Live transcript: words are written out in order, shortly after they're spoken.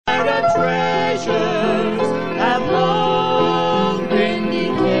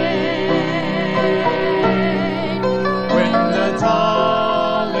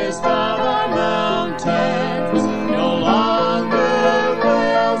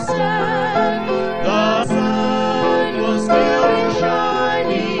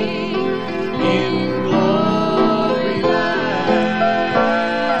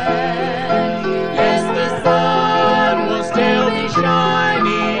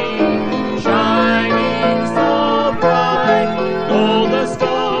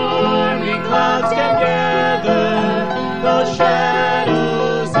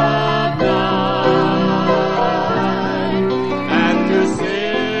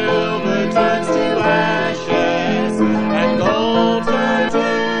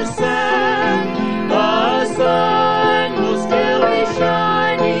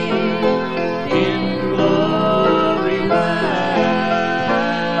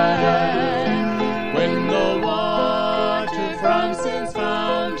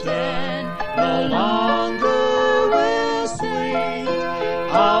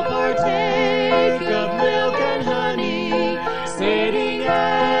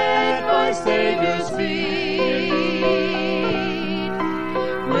my Savior's feet.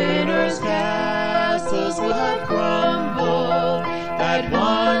 Winners' castles will have crumbled that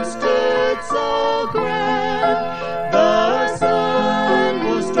once stood so grand. The sun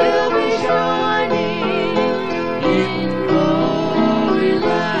will still be shining in glory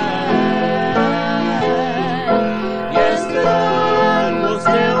land. Yes, the sun will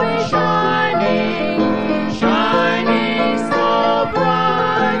still be shining, shining so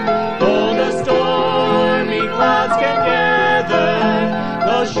bright. Though the stormy clouds can gather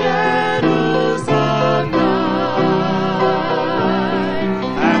the shadows of night.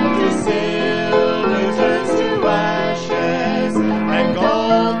 After silver turns to ashes and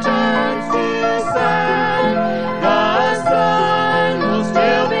gold turns to sand, the sun will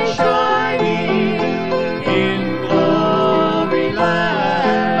still be shining in glory land.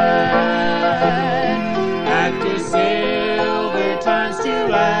 After silver turns to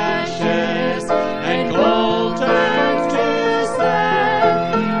ashes and gold turns to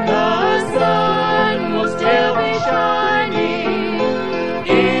sand, the sun will still be shining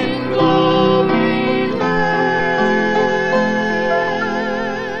in glory land.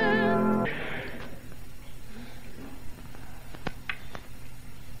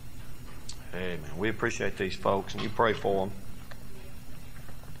 Amen. We appreciate these folks, and you pray for them.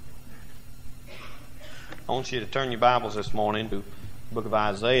 I want you to turn your Bibles this morning to the book of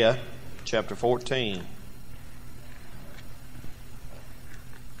Isaiah, chapter 14.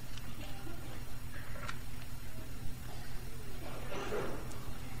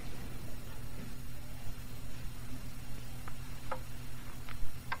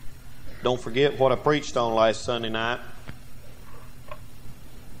 Don't forget what I preached on last Sunday night.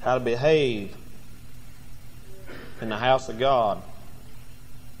 How to behave in the house of God.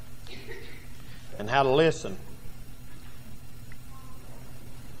 And how to listen.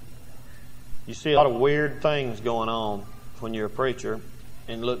 You see a lot of weird things going on when you're a preacher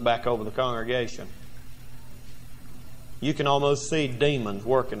and look back over the congregation. You can almost see demons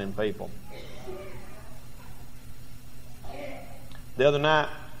working in people. The other night,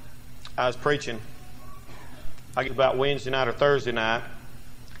 I was preaching, I guess about Wednesday night or Thursday night,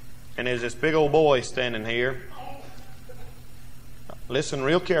 and there's this big old boy standing here. Listen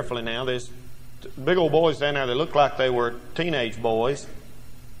real carefully now. There's big old boys down there that looked like they were teenage boys.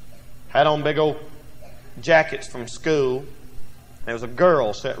 Had on big old jackets from school. There was a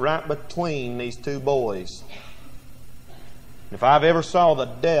girl sat right between these two boys. If I've ever saw the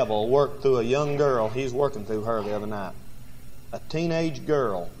devil work through a young girl, he's working through her the other night. A teenage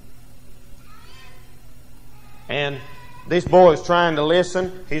girl. And this boy was trying to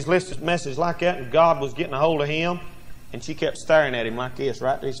listen. He's listening to a message like that, and God was getting a hold of him. And she kept staring at him like this,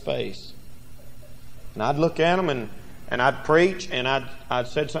 right to his face. And I'd look at him, and I'd preach, and I'd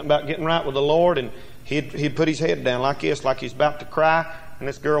said something about getting right with the Lord, and he'd put his head down like this, like he's about to cry, and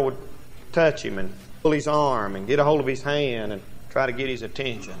this girl would touch him and pull his arm and get a hold of his hand and try to get his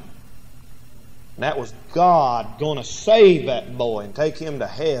attention. And that was God going to save that boy and take him to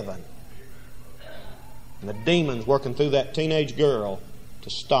heaven. And the demons working through that teenage girl to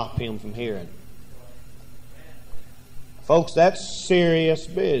stop him from hearing. Folks, that's serious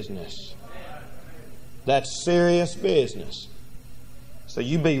business. That's serious business. So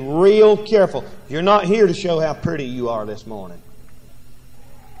you be real careful. You're not here to show how pretty you are this morning.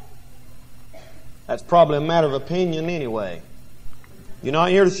 That's probably a matter of opinion anyway. You're not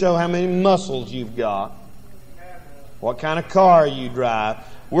here to show how many muscles you've got, what kind of car you drive.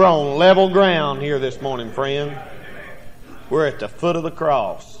 We're on level ground here this morning, friend. We're at the foot of the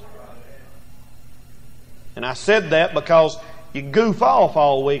cross. And I said that because you goof off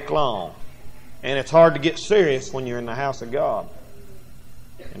all week long. And it's hard to get serious when you're in the house of God.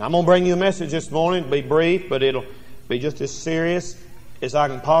 And I'm going to bring you a message this morning. It'll be brief, but it'll be just as serious as I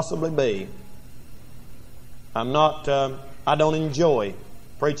can possibly be. I don't enjoy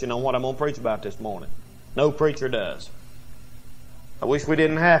preaching on what I'm going to preach about this morning. No preacher does. I wish we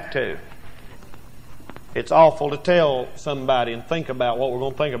didn't have to. It's awful to tell somebody and think about what we're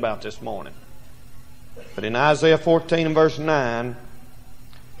going to think about this morning. But in Isaiah 14 and verse 9,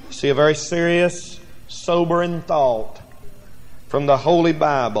 you see a very serious, sobering thought from the Holy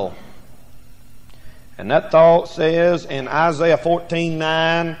Bible. And that thought says in Isaiah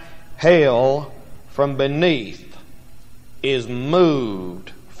 14:9, hell from beneath is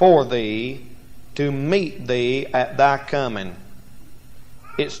moved for thee to meet thee at thy coming.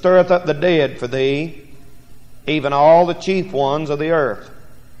 It stirreth up the dead for thee, even all the chief ones of the earth.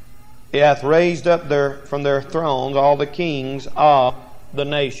 It hath raised up from their thrones all the kings of the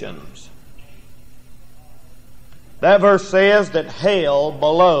nations. That verse says that hell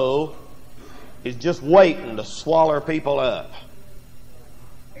below is just waiting to swallow people up.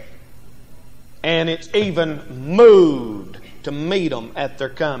 And it's even moved to meet them at their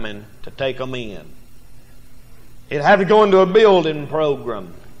coming, to take them in. It had to go into a building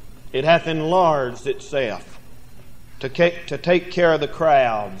program. It hath enlarged itself to take care of the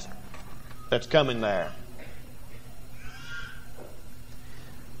crowds that's coming there.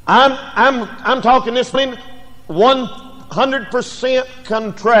 I'm talking this morning 100%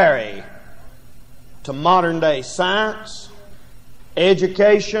 contrary to modern day science,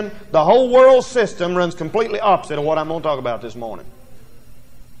 education. The whole world system runs completely opposite of what I'm going to talk about this morning.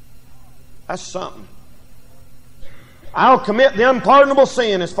 That's something. I'll commit the unpardonable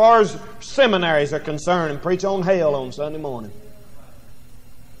sin as far as seminaries are concerned and preach on hell on Sunday morning.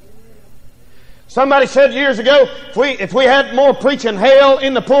 Somebody said years ago, if we had more preaching hell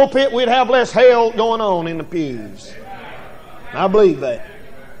in the pulpit, we'd have less hell going on in the pews. I believe that.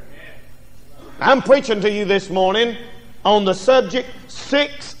 I'm preaching to you this morning on the subject,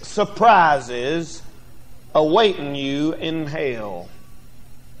 6 surprises awaiting you in hell.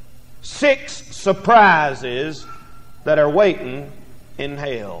 6 surprises that are waiting in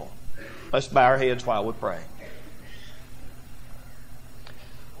hell. Let's bow our heads while we pray.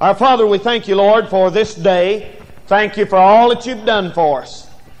 Our Father, we thank you, Lord, for this day. Thank you for all that you've done for us.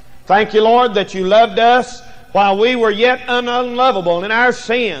 Thank you, Lord, that you loved us while we were yet unlovable in our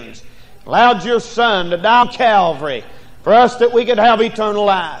sins. Allowed your Son to die on Calvary for us that we could have eternal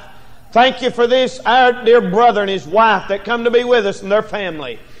life. Thank you for this, our dear brother and his wife that come to be with us and their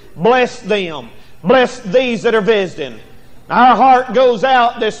family. Bless them. Bless these that are visiting. Our heart goes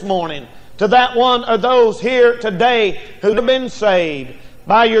out this morning to that one or those here today who have been saved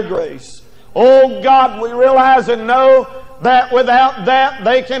by your grace. Oh God, we realize and know that without that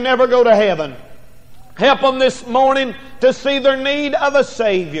they can never go to heaven. Help them this morning to see their need of a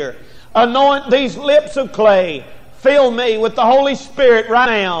Savior. Anoint these lips of clay. Fill me with the Holy Spirit right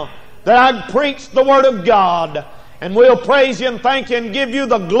now that I preach the Word of God. And we'll praise you and thank you and give you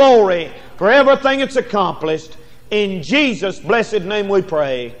the glory for everything it's accomplished. In Jesus' blessed name we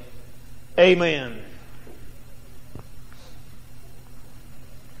pray. Amen.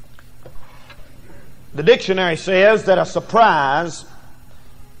 The dictionary says that a surprise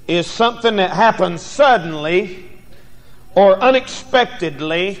is something that happens suddenly or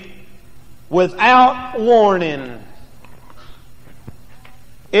unexpectedly without warning.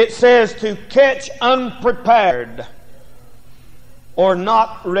 It says to catch unprepared or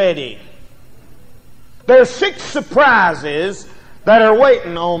not ready. There are 6 surprises that are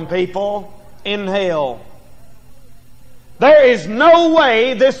waiting on people in hell. There is no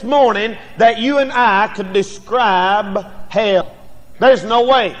way this morning that you and I could describe hell. There's no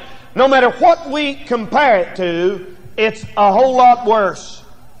way. No matter what we compare it to, it's a whole lot worse.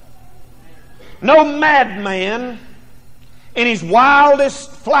 No madman in his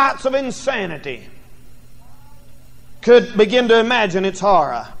wildest flights of insanity could begin to imagine its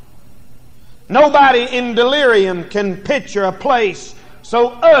horror. Nobody in delirium can picture a place so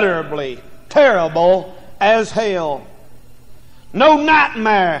utterly terrible as hell. No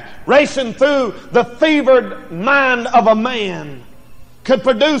nightmare racing through the fevered mind of a man could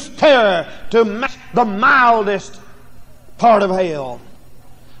produce terror to match the mildest part of hell.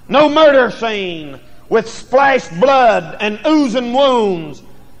 No murder scene with splashed blood and oozing wounds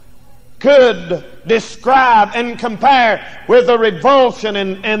could describe and compare with the revulsion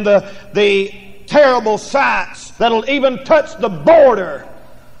and the terrible sights that'll even touch the border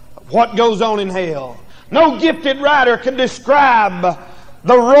of what goes on in hell. No gifted writer can describe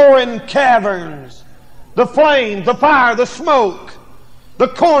the roaring caverns, the flames, the fire, the smoke, the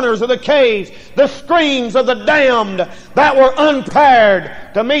corners of the caves, the screams of the damned that were unprepared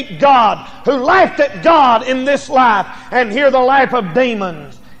to meet God, who laughed at God in this life and hear the laugh of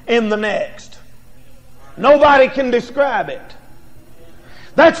demons in the next. Nobody can describe it.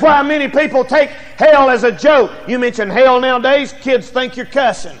 That's why many people take hell as a joke. You mention hell nowadays, kids think you're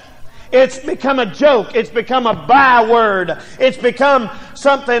cussing. It's become a joke. It's become a byword. It's become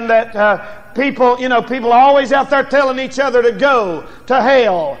something that people are always out there telling each other to go to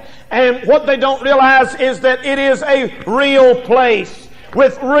hell. And what they don't realize is that it is a real place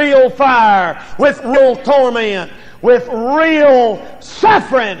with real fire, with real torment, with real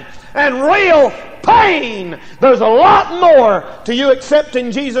suffering and real pain. There's a lot more to you accepting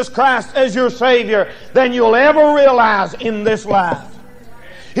Jesus Christ as your Savior than you'll ever realize in this life.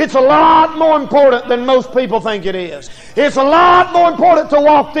 It's a lot more important than most people think it is. It's a lot more important to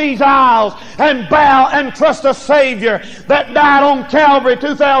walk these aisles and bow and trust a Savior that died on Calvary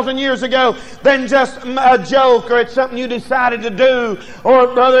 2,000 years ago than just a joke, or it's something you decided to do,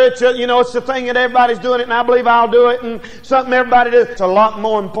 or brother, it's the thing that everybody's doing it and I believe I'll do it, and something everybody does. It's a lot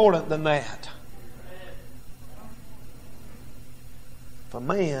more important than that. If a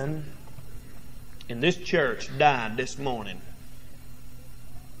man in this church died this morning,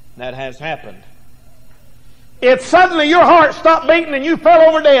 that has happened. If suddenly your heart stopped beating and you fell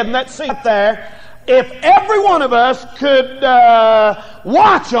over dead in that seat there, if every one of us could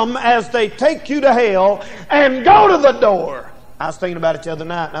watch them as they take you to hell and go to the door. I was thinking about it the other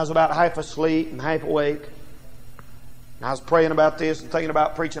night, and I was about half asleep and half awake. And I was praying about this and thinking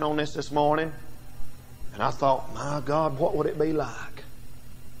about preaching on this morning. And I thought, my God, what would it be like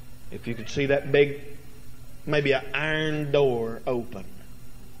if you could see that big, maybe an iron door open?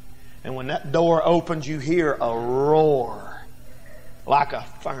 And when that door opens, you hear a roar like a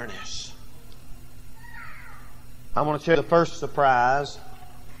furnace. I want to share the first surprise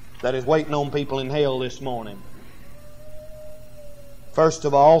that is waiting on people in hell this morning. First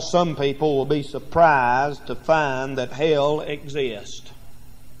of all, some people will be surprised to find that hell exists.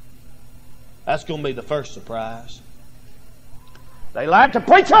 That's going to be the first surprise. They liked the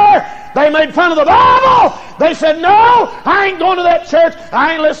preacher. They made fun of the Bible. They said, no, I ain't going to that church.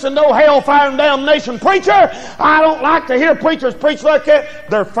 I ain't listening to no hellfire and damnation preacher. I don't like to hear preachers preach like that.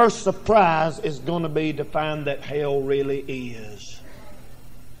 Their first surprise is going to be to find that hell really is.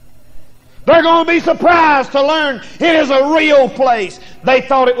 They're going to be surprised to learn it is a real place. They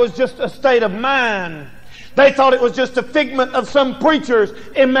thought it was just a state of mind. They thought it was just a figment of some preacher's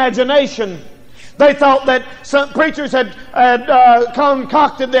imagination. They thought that some preachers had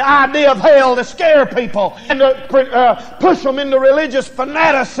concocted the idea of hell to scare people and to push them into religious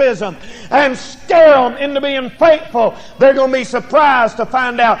fanaticism and scare them into being faithful. They're going to be surprised to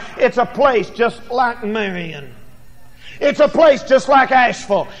find out it's a place just like Marion. It's a place just like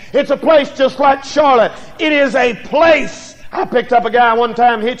Asheville. It's a place just like Charlotte. It is a place. I picked up a guy one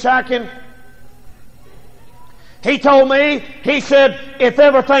time hitchhiking. He told me, he said, if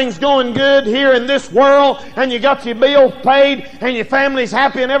everything's going good here in this world and you got your bills paid and your family's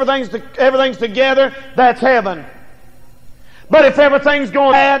happy and everything's together, that's heaven. But if everything's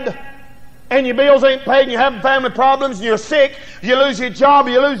going bad and your bills ain't paid and you're having family problems and you're sick, you lose your job,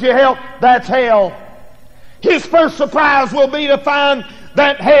 you lose your health, that's hell. His first surprise will be to find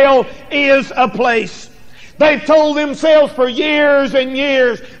that hell is a place. They've told themselves for years and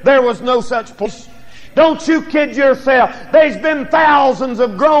years there was no such place. Don't you kid yourself. There's been thousands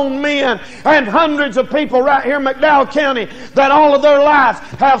of grown men and hundreds of people right here in McDowell County that all of their lives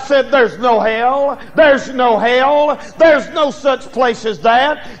have said there's no hell, there's no hell, there's no such place as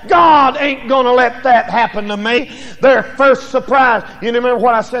that. God ain't going to let that happen to me. Their first surprise. You remember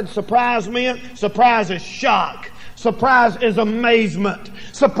what I said surprise meant? Surprise is shock. Surprise is amazement.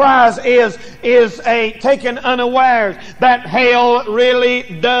 Surprise is a taken unawares that hell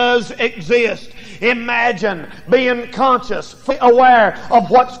really does exist. Imagine being conscious, aware of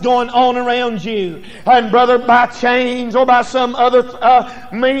what's going on around you. And brother, by chains or by some other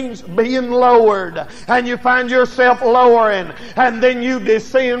means, being lowered. And you find yourself lowering. And then you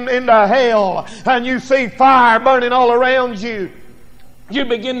descend into hell. And you see fire burning all around you. You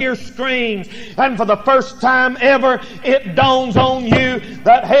begin to hear screams, and for the first time ever, it dawns on you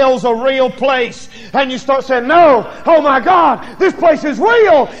that hell's a real place. And you start saying, no, oh my God, this place is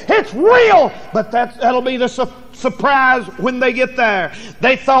real. It's real. But that'll be the surprise when they get there.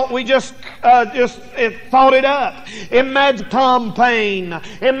 They thought we just thought it up. Imagine Tom Paine.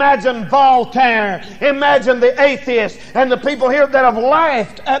 Imagine Voltaire. Imagine the atheists and the people here that have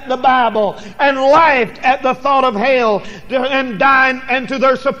laughed at the Bible and laughed at the thought of hell and dying, and to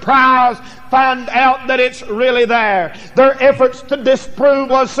their surprise find out that it's really there. Their efforts to disprove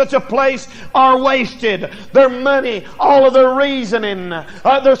was such a place are wasted. Their money, all of their reasoning,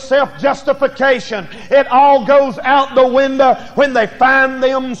 their self-justification, it all goes out the window when they find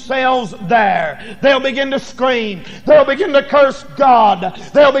themselves there. They'll begin to scream. They'll begin to curse God.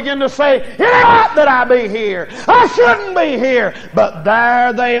 They'll begin to say, it ain't right that I be here. I shouldn't be here. But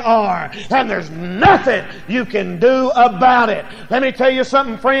there they are. And there's nothing you can do about it. Let me tell you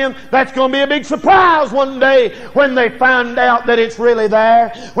something, friend. That's going to be a big surprise one day when they find out that it's really there.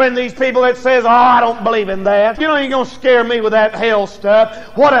 When these people that says, oh, I don't believe in that. You know, you're going to scare me with that hell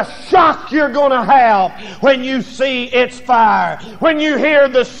stuff. What a shock you're going to have when you see its fire. When you hear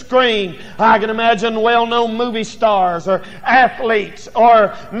the scream. I can imagine well-known movie stars or athletes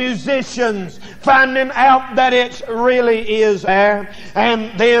or musicians finding out that it really is there.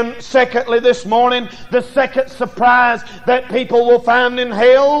 And then secondly this morning, the second surprise that people will find in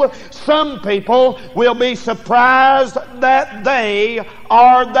hell, some people will be surprised that they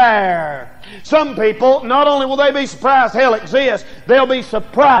are there. Some people, not only will they be surprised hell exists, they'll be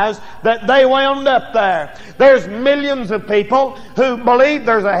surprised that they wound up there. There's millions of people who believe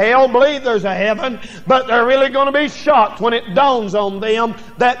there's a hell, believe there's a heaven, but they're really going to be shocked when it dawns on them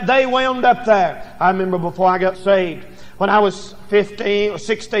that they wound up there. I remember before I got saved, when I was 15 or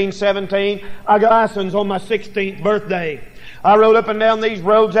 16, 17, I got license on my 16th birthday. I rode up and down these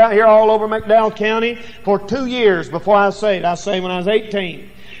roads out here all over McDowell County for 2 years before I was saved. I was saved when I was 18.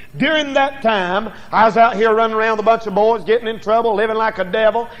 During that time, I was out here running around with a bunch of boys, getting in trouble, living like a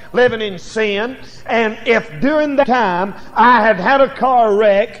devil, living in sin. And if during that time I had had a car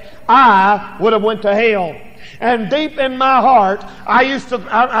wreck, I would have went to hell. And deep in my heart, I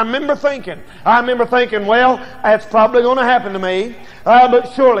remember thinking, well, that's probably going to happen to me.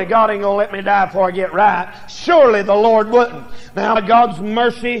 But surely God ain't going to let me die before I get right. Surely the Lord wouldn't. Now, by God's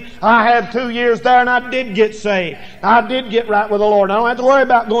mercy, I had 2 years there and I did get saved. I did get right with the Lord. I don't have to worry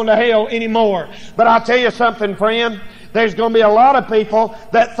about going to hell anymore. But I'll tell you something, friend. There's going to be a lot of people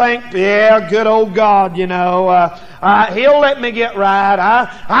that think, yeah, good old God, you know, He'll let me get right.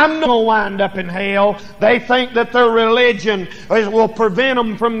 I'm not going to wind up in hell. They think that their religion will prevent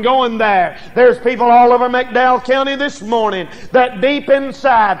them from going there. There's people all over McDowell County this morning that deep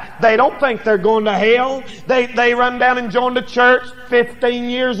inside, they don't think they're going to hell. They run down and joined a church 15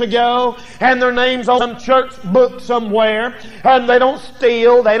 years ago, and their name's on some church book somewhere, and they don't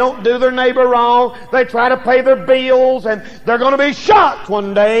steal, they don't do their neighbor wrong, they try to pay their bills, and they're going to be shocked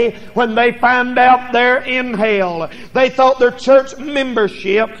one day when they find out they're in hell. They thought their church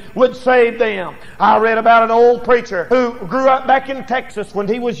membership would save them. I read about an old preacher who grew up back in Texas when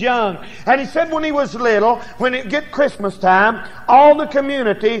he was young, and he said when he was little, when it get Christmas time, all the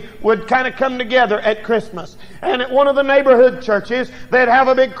community would kind of come together at Christmas. And at one of the neighborhood churches, they'd have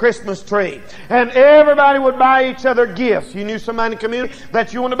a big Christmas tree. And everybody would buy each other gifts. You knew somebody in the community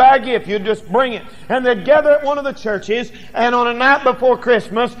that you want to buy a gift, you'd just bring it. And they'd gather at one of the churches, and on a night before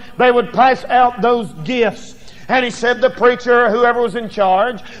Christmas, they would pass out those gifts. And he said the preacher, whoever was in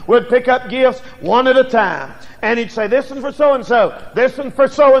charge, would pick up gifts one at a time. And he'd say, this is for so-and-so, this is for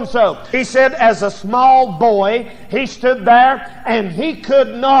so-and-so. He said as a small boy, he stood there and he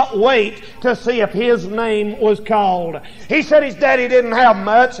could not wait to see if his name was called. He said his daddy didn't have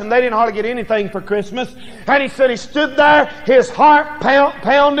much and they didn't hardly get anything for Christmas. And he said he stood there, his heart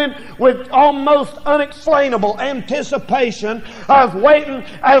pounding with almost unexplainable anticipation of waiting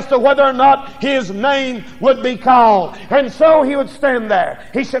as to whether or not his name would be called. And so he would stand there.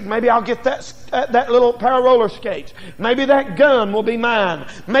 He said, maybe I'll get that little pair of roller skates. Maybe that gun will be mine.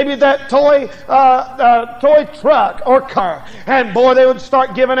 Maybe that toy truck or car. And boy, they would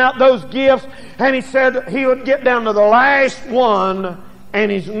start giving out those gifts. And he said he would get down to the last one and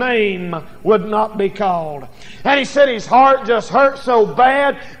his name would not be called. And he said his heart just hurt so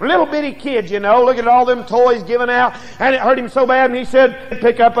bad. Little bitty kid, you know, looking at all them toys given out, and it hurt him so bad. And he said,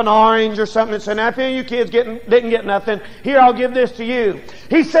 pick up an orange or something and say, now if any of you kids didn't get nothing, here, I'll give this to you.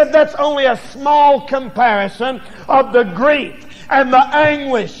 He said that's only a small comparison of the grief and the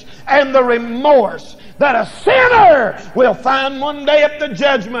anguish and the remorse that a sinner will find one day at the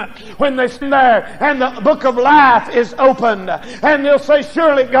judgment when they stand there and the book of life is opened. And they'll say,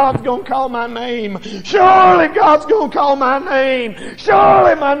 surely God's going to call my name. Surely God's going to call my name.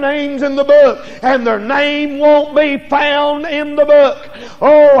 Surely my name's in the book. And their name won't be found in the book.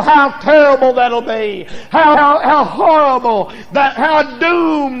 Oh, how terrible that'll be. How horrible. How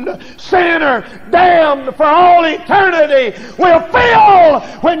doomed sinner, damned for all eternity, will feel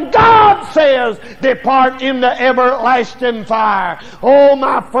when God says, depart into everlasting fire. Oh,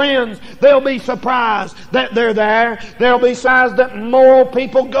 my friends, they'll be surprised that they're there. They'll be surprised that moral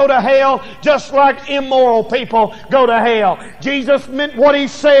people go to hell just like immoral people go to hell. Jesus meant what He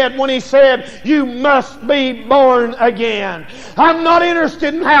said when He said, you must be born again. I'm not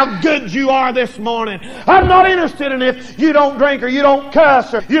interested in how good you are this morning. I'm not interested in if you don't drink or you don't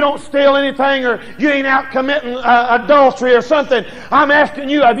cuss or you don't steal anything or you ain't out committing adultery or something. I'm asking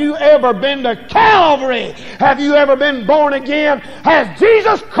you, have you ever been to Calvary? Have you ever been born again? Has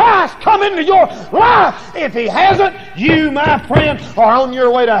Jesus Christ come into your life? If He hasn't, you, my friend, are on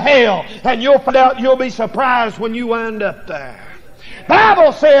your way to hell. And you'll find out, you'll be surprised when you wind up there.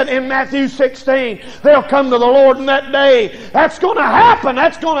 Bible said in Matthew 16, they'll come to the Lord in that day. That's going to happen.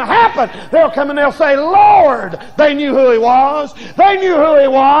 That's going to happen. They'll come and they'll say, Lord. They knew who He was. They knew who He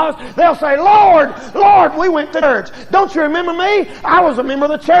was. They'll say, Lord, Lord, we went to church. Don't you remember me? I was a member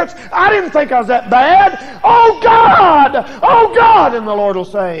of the church. I didn't think I was that bad. Oh God! Oh God! And the Lord will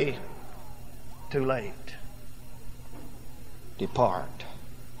say, too late. Depart.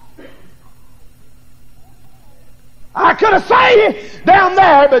 I could have saved you down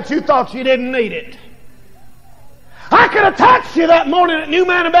there, but you thought you didn't need it. I could have touched you that morning at New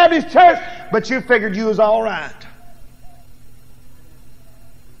Mountain Baptist Church, but you figured you was all right.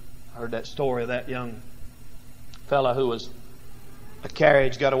 I heard that story of that young fella who was a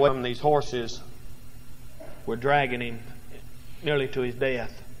carriage got away from these horses were dragging him nearly to his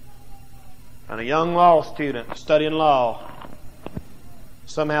death. And a young law student studying law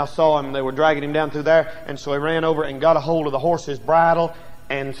somehow saw him. They were dragging him down through there, and so he ran over and got a hold of the horse's bridle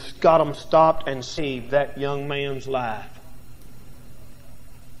and got them stopped and saved that young man's life.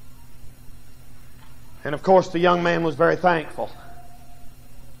 And of course the young man was very thankful.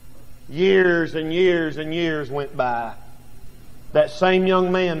 Years and years and years went by. That same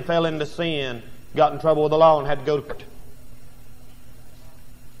young man fell into sin, got in trouble with the law, and had to go to court.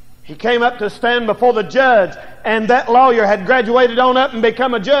 He came up to stand before the judge, and that lawyer had graduated on up and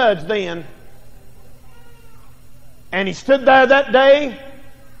become a judge then. And he stood there that day,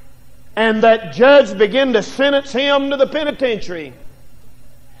 and that judge began to sentence him to the penitentiary.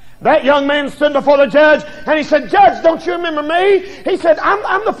 That young man stood before the judge, and he said, Judge, don't you remember me? He said,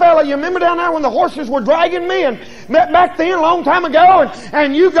 I'm the fellow you remember down there when the horses were dragging me, and met back then a long time ago,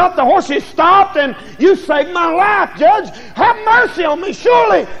 and you got the horses stopped, and you saved my life, Judge. Have mercy on me,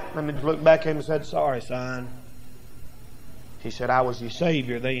 surely. Let me look back at him and said, Sorry, son. He said, I was your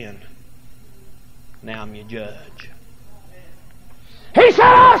Savior then. Now I'm your judge. He said,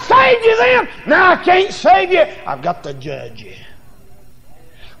 I saved you then. Now I can't save you. I've got to judge you.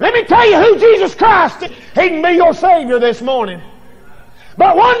 Let me tell you who Jesus Christ is. He can be your Savior this morning.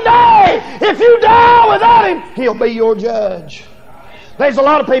 But one day, if you die without Him, He'll be your judge. There's a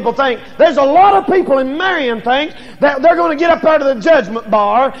lot of people in Marion think that they're going to get up out of the judgment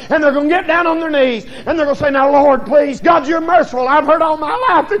bar and they're going to get down on their knees and they're going to say, now Lord, please, God, you're merciful. I've heard all my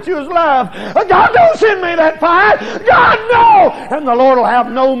life that you was loved. God, don't send me that fire. God, no. And the Lord will have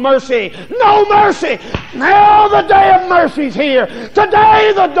no mercy. No mercy. Now the day of mercy's here.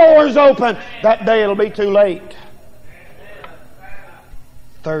 Today the door's open. That day it'll be too late.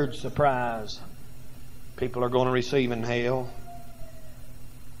 Third surprise people are going to receive in hell.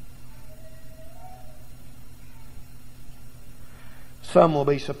 Some will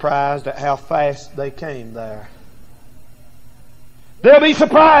be surprised at how fast they came there. They'll be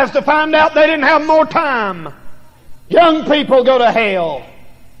surprised to find out they didn't have more time. Young people go to hell.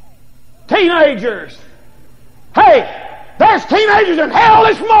 Teenagers. Hey, there's teenagers in hell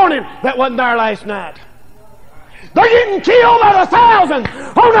this morning that wasn't there last night. They're getting killed by the thousands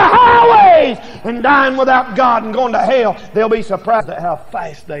on the highways and dying without God and going to hell. They'll be surprised at how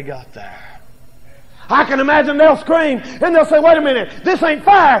fast they got there. I can imagine they'll scream and they'll say, wait a minute, this ain't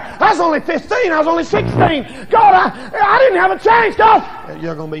fair. I was only 15, I was only 16. God, I didn't have a chance, God.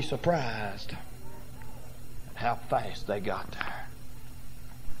 You're going to be surprised at how fast they got there.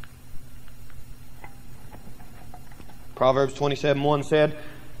 Proverbs 27:1 said,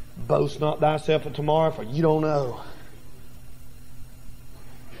 boast not thyself of tomorrow, for you don't know.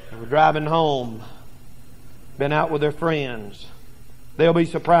 They were driving home, been out with their friends. They'll be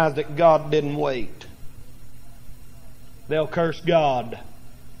surprised that God didn't wait. They'll curse God.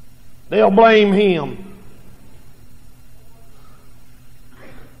 They'll blame Him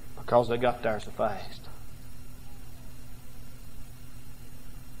because they got there so fast.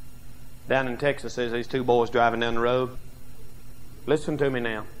 Down in Texas, there's these two boys driving down the road. Listen to me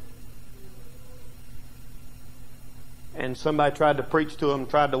now. And somebody tried to preach to them,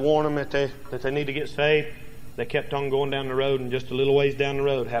 tried to warn them that they need to get saved. They kept on going down the road, and just a little ways down the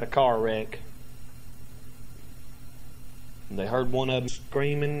road had a car wreck. And they heard one of them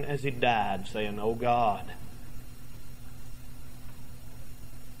screaming as he died, saying, oh God.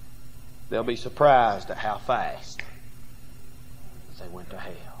 They'll be surprised at how fast they went to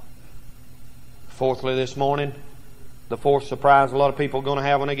hell. Fourthly this morning, the fourth surprise a lot of people are going to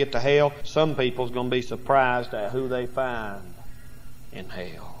have when they get to hell, some people's going to be surprised at who they find in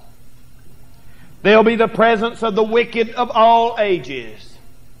hell. There'll be the presence of the wicked of all ages.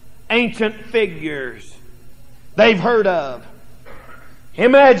 Ancient figures they've heard of.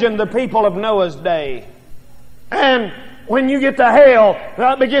 Imagine the people of Noah's day. And when you get to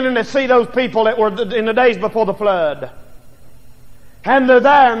hell, beginning to see those people that were in the days before the flood. And they're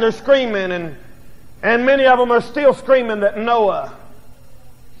there and they're screaming, and many of them are still screaming that Noah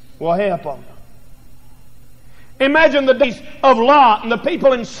will help them. Imagine the days of Lot and the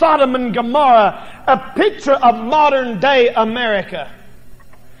people in Sodom and Gomorrah, a picture of modern day America.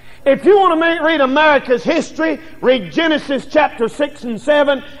 If you want to read America's history, read Genesis chapter 6 and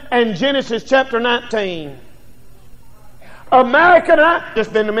 7 and Genesis chapter 19. America, and I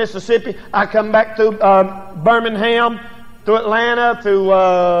just been to Mississippi. I come back through Birmingham, through Atlanta, through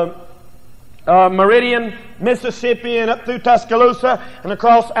Meridian, Mississippi, and up through Tuscaloosa and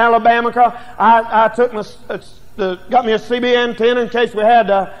across Alabama. I took got me a CB antenna in case we had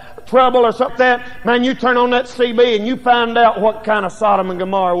trouble or something like that. Man, you turn on that CB and you find out what kind of Sodom and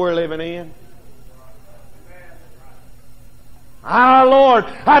Gomorrah we're living in. Our Lord,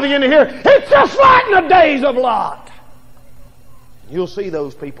 I begin to hear, it's just like in the days of Lot. You'll see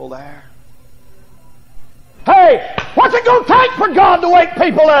those people there. Hey, what's it going to take for God to wake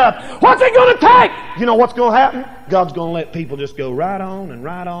people up? What's it going to take? You know what's going to happen? God's going to let people just go right on and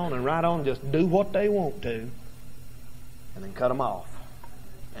right on and right on, just do what they want to, and then cut them off.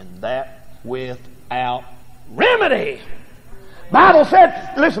 And that without remedy. Bible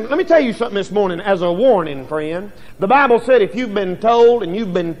said, listen, let me tell you something this morning as a warning, friend. The Bible said if you've been told and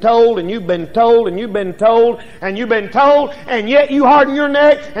you've been told and you've been told and you've been told and you've been told and yet you harden your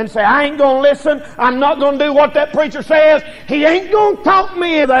neck and say, I ain't going to listen, I'm not going to do what that preacher says, he ain't going to talk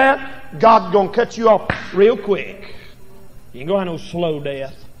me of that, God's going to cut you off real quick. You ain't going to have no slow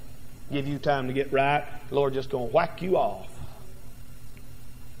death. Give you time to get right. The Lord just going to whack you off.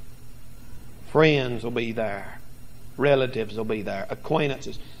 Friends will be there. Relatives will be there.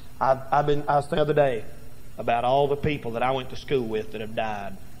 Acquaintances. I was thinking the other day about all the people that I went to school with that have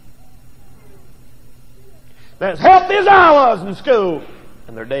died. They're as healthy as I was in school.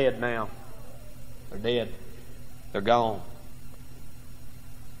 And they're dead now. They're dead. They're gone.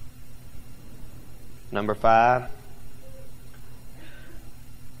 Number 5.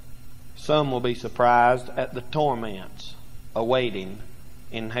 Some will be surprised at the torments awaiting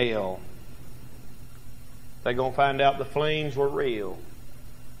in hell. They're going to find out the flames were real.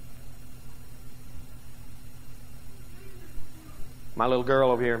 My little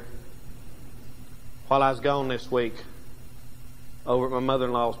girl over here, while I was gone this week, over at my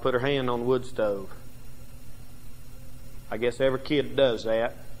mother-in-law's, put her hand on the wood stove. I guess every kid does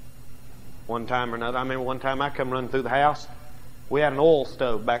that one time or another. I remember one time I come running through the house. We had an oil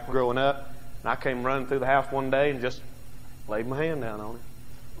stove back growing up, and I came running through the house one day and just laid my hand down on it.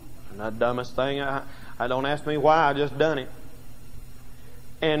 And the dumbest thing, I don't ask me why, I just done it.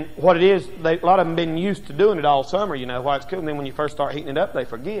 And what it is, a lot of them been used to doing it all summer, you know, why it's cool. And then when you first start heating it up, they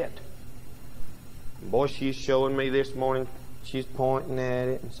forget. And boy, she's showing me this morning, she's pointing at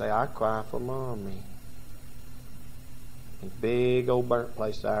it and say, I cry for Mommy. And big old burnt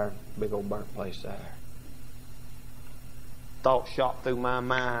place there, big old burnt place there. Thought shot through my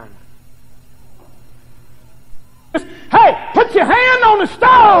mind. Hey, put your hand on the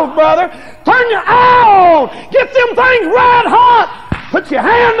stove, brother. Turn your eye on. Get them things red hot. Put your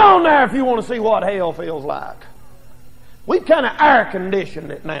hand on there if you want to see what hell feels like. We've kind of air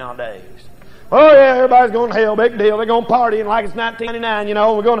conditioned it nowadays. Oh yeah, everybody's going to hell, big deal. They're going to party and like it's 1999, you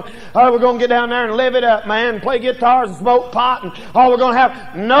know. We're going to get down there and live it up, man. And play guitars and smoke pot and all we're going to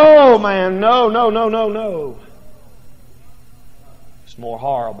have. No, man, no. It's more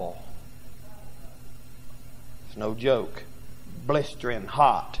horrible. It's no joke. Blistering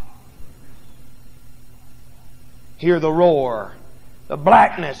hot. Hear the roar, the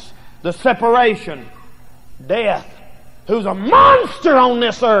blackness, the separation. Death, who's a monster on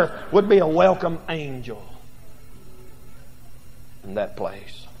this earth, would be a welcome angel in that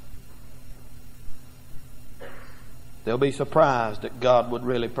place. They'll be surprised that God would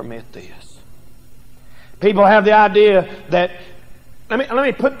really permit this. People have the idea that let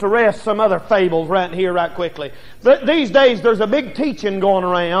me put to rest some other fables right here, right quickly. These days, there's a big teaching going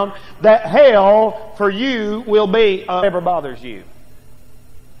around that hell for you will be whatever bothers you.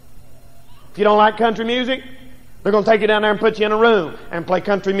 If you don't like country music, they're going to take you down there and put you in a room and play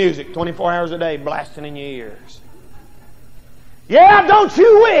country music 24 hours a day, blasting in your ears. Yeah, don't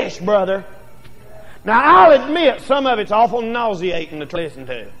you wish, brother? Now, I'll admit some of it's awful nauseating to listen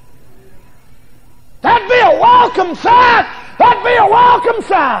to. That'd be a welcome sight. That'd be a welcome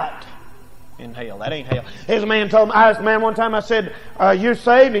sight. In hell. That ain't hell. Here's a man told me, I asked a man one time, I said, you're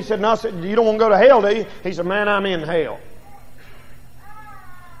saved? And he said, no. I said, you don't want to go to hell, do you? He said, man, I'm in hell.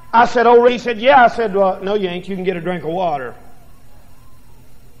 I said, oh, really? He said, yeah. I said, well, no, you ain't. You can get a drink of water.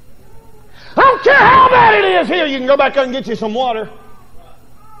 I don't care how bad it is here. You can go back up and get you some water.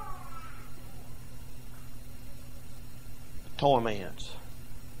 torments.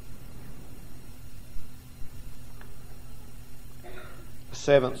 The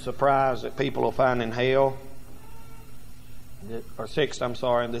seventh surprise that people will find in hell, or sixth, I'm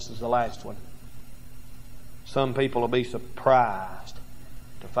sorry, and this is the last one. Some people will be surprised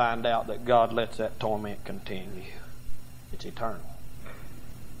to find out that God lets that torment continue. It's eternal.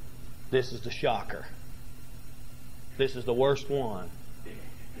 This is the shocker. This is the worst one.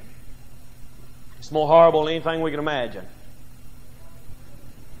 It's more horrible than anything we can imagine.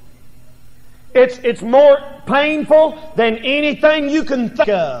 It's more painful than anything you can think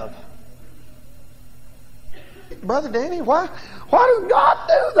of. Brother Danny, why does God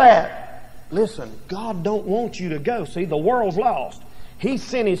do that? Listen, God don't want you to go. See, the world's lost. He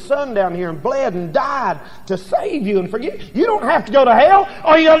sent His Son down here and bled and died to save you and forgive you. You don't have to go to hell.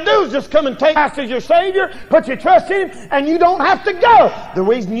 All you got to do is just come and take Christ as your Savior, put your trust in Him, and you don't have to go. The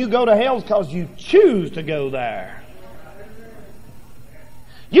reason you go to hell is because you choose to go there.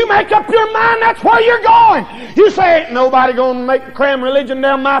 You make up your mind, that's where you're going. You say, ain't nobody going to cram religion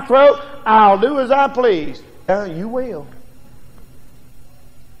down my throat. I'll do as I please. You will.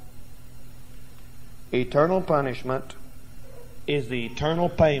 Eternal punishment is the eternal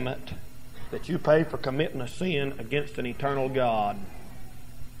payment that you pay for committing a sin against an eternal God.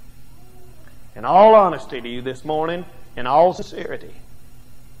 In all honesty to you this morning, in all sincerity,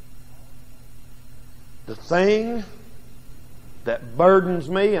 the thing that burdens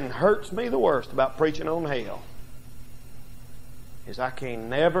me and hurts me the worst about preaching on hell is I can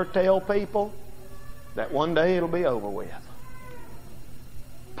never tell people that one day it'll be over with.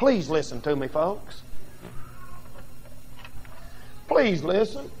 Please listen to me, folks. Please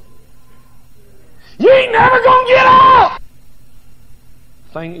listen. You ain't never gonna get out!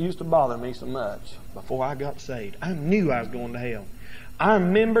 The thing that used to bother me so much before I got saved, I knew I was going to hell. I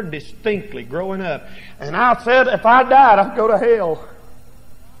remember distinctly growing up, and I said if I died, I'd go to hell.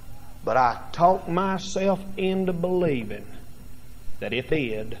 But I talked myself into believing that if I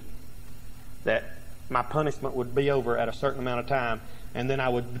did, that my punishment would be over at a certain amount of time, and then I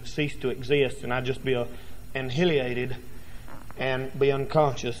would cease to exist, and I'd just be annihilated and be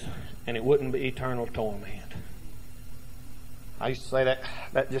unconscious, and it wouldn't be eternal torment. I used to say that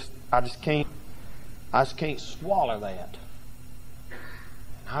I just can't swallow that.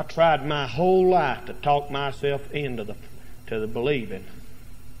 I tried my whole life to talk myself into the believing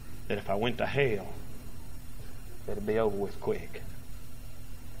that if I went to hell, it'd be over with quick.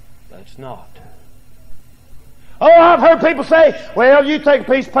 But it's not. Oh, I've heard people say, well, you take a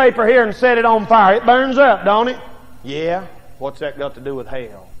piece of paper here and set it on fire. It burns up, don't it? Yeah. What's that got to do with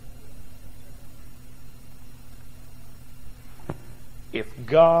hell? If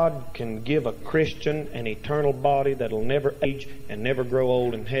God can give a Christian an eternal body that'll never age and never grow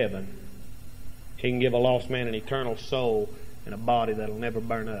old in heaven, He can give a lost man an eternal soul and a body that'll never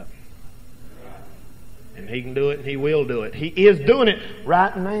burn up. And He can do it, and He will do it. He is doing it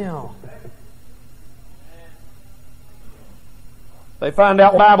right now. They find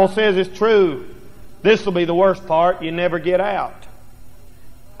out the Bible says it's true. This will be the worst part. You never get out.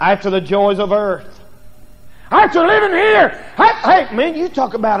 After the joys of earth. After living here, hey, man, you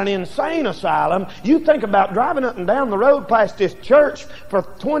talk about an insane asylum. You think about driving up and down the road past this church for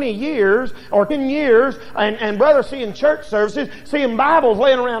 20 years or 10 years and brother, seeing church services, seeing Bibles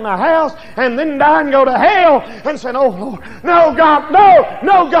laying around the house, and then die and go to hell and saying, oh, Lord, no, God,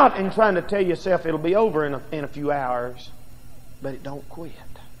 no, God, and trying to tell yourself it'll be over in a few hours. But it don't quit.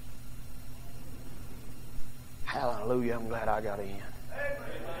 Hallelujah, I'm glad I got in.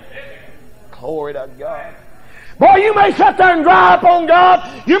 Glory to God. Boy, you may sit there and dry up on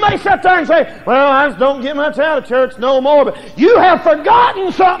God. You may sit there and say, well, I just don't get much out of church no more. But you have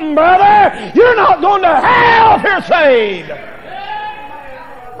forgotten something, brother. You're not going to hell if you're saved.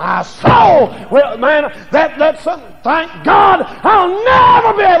 My soul. Well, man, that's something. Thank God I'll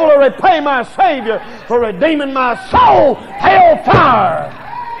never be able to repay my Savior for redeeming my soul. Hellfire.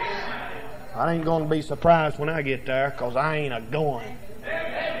 I ain't going to be surprised when I get there, because I ain't a-going.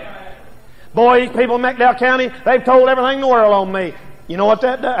 Boy, these people in McDowell County, they've told everything in the world on me. You know what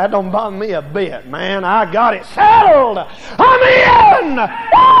that does? That don't bother me a bit, man. I got it settled. I'm in!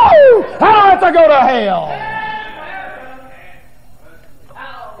 Woo! I don't have to go to hell.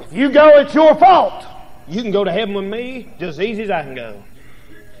 If you go, it's your fault. You can go to heaven with me just as easy as I can go.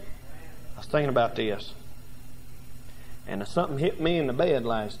 I was thinking about this, and something hit me in the bed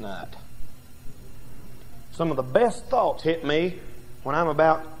last night. Some of the best thoughts hit me when I'm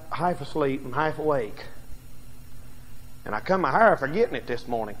about half asleep and half awake. And I come my hair forgetting it this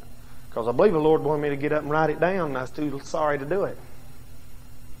morning, because I believe the Lord wanted me to get up and write it down, and I was too sorry to do it.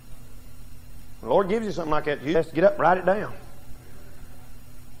 When the Lord gives you something like that, you have to get up and write it down.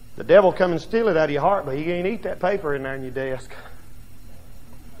 The devil come and steal it out of your heart, but he can't eat that paper in there in your desk.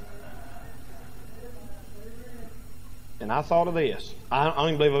 And I thought of this. I don't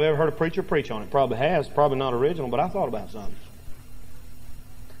even believe I've ever heard a preacher preach on it. Probably has. Probably not original, but I thought about something.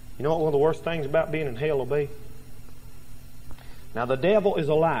 You know what one of the worst things about being in hell will be? Now, the devil is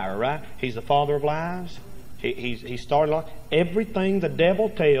a liar, right? He's the father of lies. He started lying. Everything the devil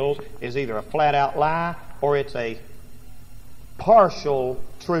tells is either a flat-out lie or it's a partial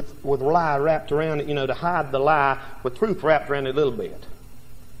truth with lie wrapped around it, to hide the lie with truth wrapped around it a little bit.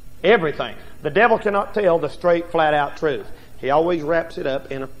 Everything. The devil cannot tell the straight, flat-out truth. He always wraps it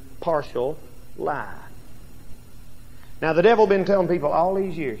up in a partial lie. Now, the devil been telling people all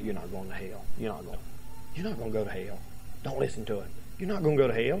these years, you're not going to hell. You're not going to go to hell. Don't listen to it. You're not going to go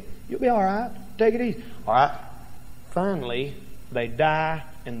to hell. You'll be all right. Take it easy. All right. Finally, they die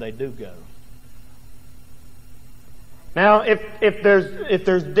and they do go. Now, if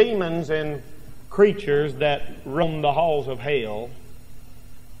there's demons and creatures that roam the halls of hell,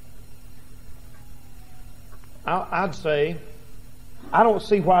 I'd say I don't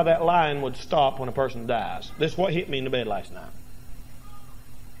see why that lying would stop when a person dies. This is what hit me in the bed last night.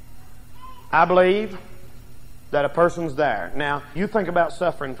 I believe that a person's there. Now, you think about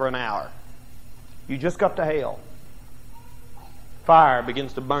suffering for an hour. You just got to hell. Fire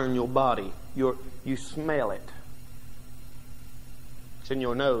begins to burn your body. You smell it. It's in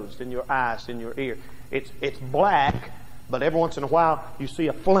your nose, it's in your eyes, it's in your ear. It's black, but every once in a while you see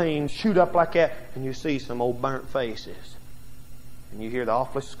a flame shoot up like that, and you see some old burnt faces. And you hear the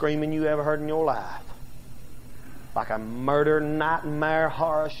awfulest screaming you ever heard in your life. Like a murder nightmare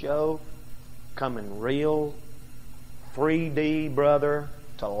horror show coming real 3D, brother,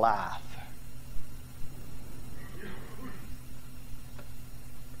 to life.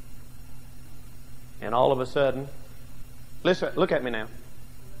 And all of a sudden, listen, look at me now.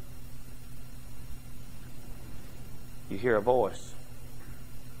 You hear a voice.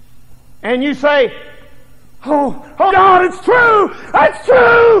 And you say, oh God, it's true! It's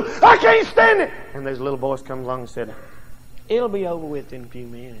true! I can't stand it! And there's a little voice comes along and said, it'll be over with in a few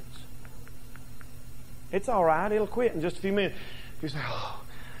minutes. It's all right. It'll quit in just a few minutes. You say, oh,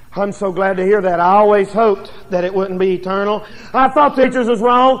 I'm so glad to hear that. I always hoped that it wouldn't be eternal. I thought the teachers was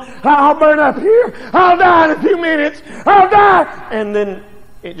wrong. I'll burn up here. I'll die in a few minutes. I'll die. And then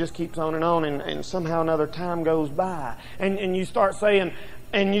it just keeps on, and somehow another time goes by. And you start saying,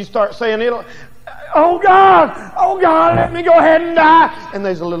 it'll, oh God, let me go ahead and die. And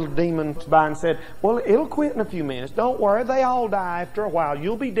there's a little demon by and said, well, it'll quit in a few minutes. Don't worry. They all die after a while.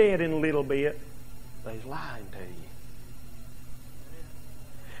 You'll be dead in a little bit. They's lying to you.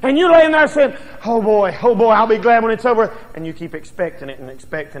 And you're laying there saying, oh boy, I'll be glad when it's over. And you keep expecting it and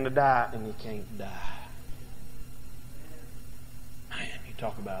expecting to die, and you can't die. Man, you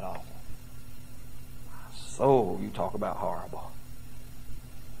talk about awful. So you talk about horrible.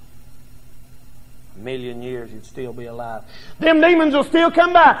 A million years you'd still be alive. Them demons will still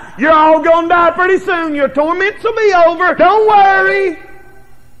come by. You're all going to die pretty soon. Your torments will be over. Don't worry.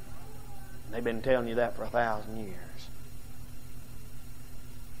 They've been telling you that for 1,000 years.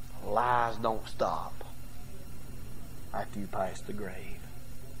 Lies don't stop after you pass the grave.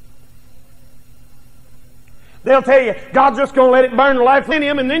 They'll tell you, God's just going to let it burn the life in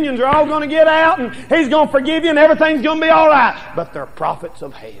him, and the Indians are all going to get out, and he's going to forgive you, and everything's going to be all right. But they're prophets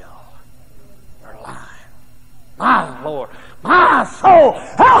of hell. They're lying. My Lord, my soul,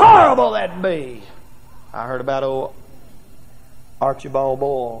 how horrible that'd be. I heard about old Archibald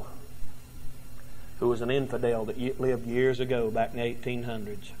Boyle, who was an infidel that lived years ago, back in the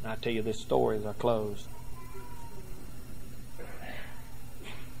 1800s. And I tell you this story as I close.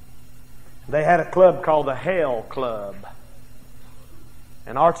 They had a club called the Hell Club.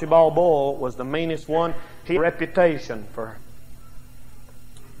 And Archibald Boyle was the meanest one. He had a reputation for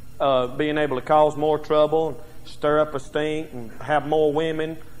being able to cause more trouble, and stir up a stink, and have more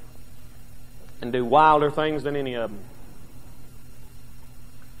women, and do wilder things than any of them.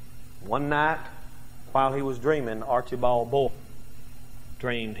 One night, while he was dreaming, Archibald Boyle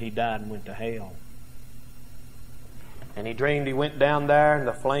dreamed he died and went to hell. And he dreamed he went down there and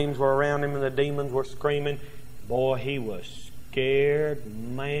the flames were around him and the demons were screaming. Boy, he was scared.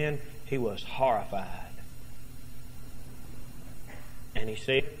 Man, he was horrified. And he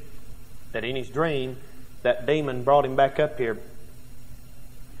said that in his dream, that demon brought him back up here,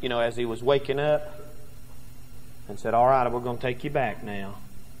 as he was waking up, and said, all right, we're going to take you back now.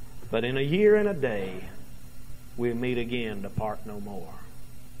 But in a year and a day, we'll meet again to part no more.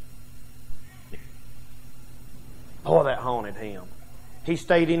 Boy, that haunted him. He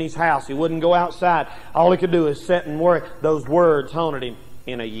stayed in his house. He wouldn't go outside. All he could do is sit and worry. Those words haunted him.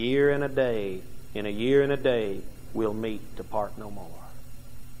 in a year and a day, in a year and a day, we'll meet to part no more.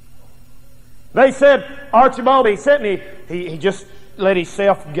 They said Archibald, he said, and he just let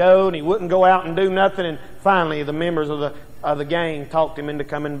himself go, and he wouldn't go out and do nothing. And finally, the members of the gang talked him into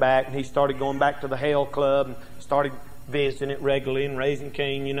coming back, and he started going back to the Hell Club and started visiting it regularly and raising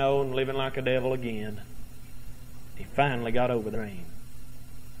Cain, and living like a devil again. He finally got over the dream.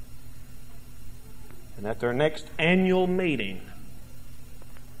 And at their next annual meeting,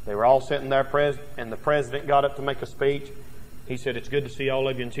 they were all sitting there, and the president got up to make a speech. He said, "It's good to see all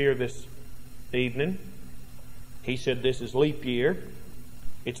of you here this evening." He said, "This is leap year.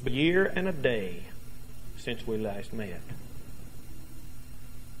 It's been a year and a day since we last met."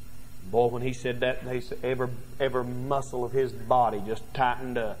 Boy, when he said that, they said every muscle of his body just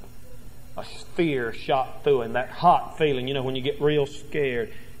tightened up. A fear shot through him, that hot feeling, when you get real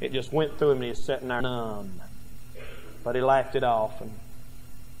scared. It just went through him, and he was sitting there numb. But he laughed it off, and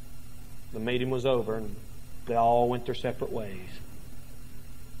the meeting was over, and they all went their separate ways.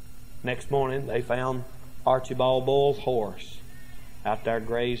 Next morning, they found Archibald Bull's horse out there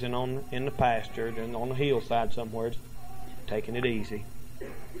grazing in the pasture and on the hillside somewhere, taking it easy.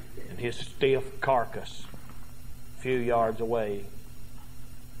 And his stiff carcass a few yards away,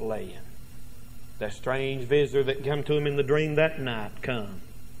 laying. That strange visitor that came to him in the dream that night come.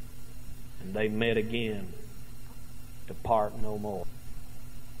 And they met again to part no more.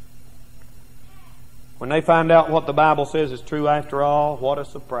 When they find out what the Bible says is true after all, what a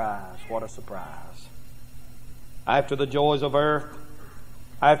surprise, what a surprise. After the joys of earth,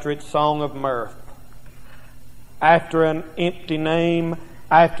 after its song of mirth, after an empty name,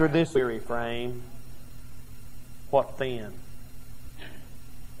 after this weary frame, what then?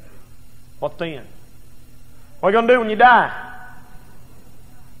 What then? What are you going to do when you die?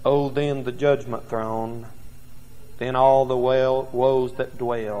 Oh, then the judgment throne, then all the woes that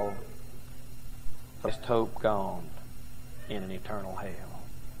dwell, last hope gone in an eternal hell.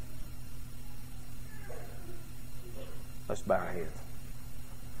 Let's bow our heads.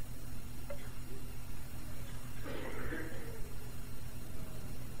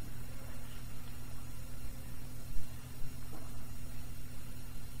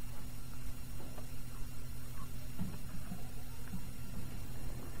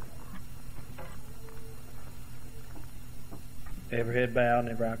 Every head bowed and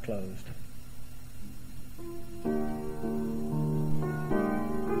every eye closed.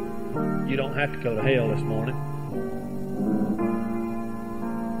 You don't have to go to hell this morning.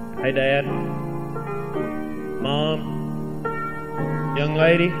 Hey, Dad, Mom, young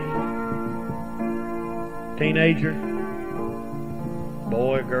lady, teenager,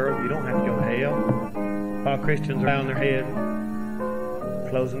 boy, girl, you don't have to go to hell. While Christians are bowing their head,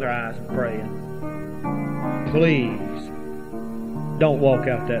 closing their eyes and praying, please don't walk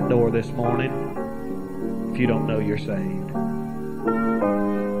out that door this morning if you don't know you're saved.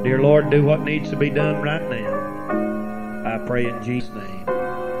 Dear Lord, do what needs to be done right now. I pray in Jesus' name.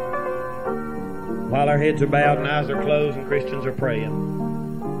 While our heads are bowed and eyes are closed and Christians are praying,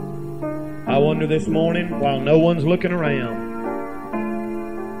 I wonder this morning, while no one's looking around,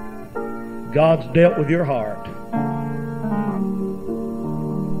 God's dealt with your heart.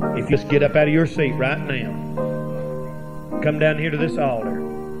 If you just get up out of your seat right now, come down here to this altar,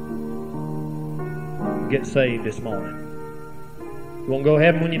 get saved this morning. You want to go to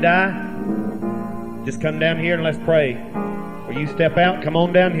heaven when you die? Just come down here and let's pray. Or you step out, come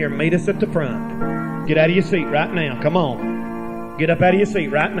on down here, meet us at the front. Get out of your seat right now. Come on. Get up out of your seat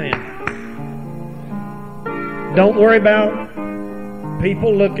right now. Don't worry about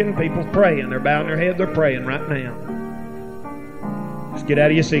people looking, people praying. They're bowing their head, they're praying right now. Just get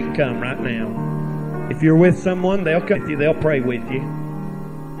out of your seat and come right now. If you're with someone, they'll come with you, they'll pray with you.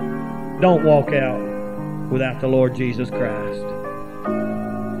 Don't walk out without the Lord Jesus Christ.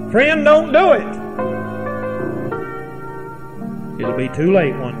 Friend, don't do it. It'll be too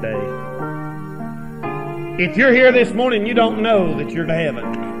late one day. If you're here this morning, you don't know that you're to heaven.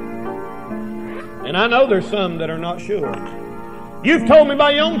 And I know there's some that are not sure. You've told me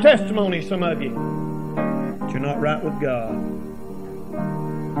by your own testimony, some of you, that you're not right with God.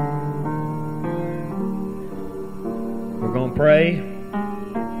 We're going to pray.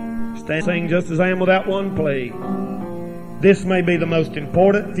 Stand, sing just as I am without one plea. This may be the most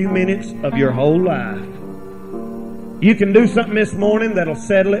important few minutes of your whole life. You can do something this morning that'll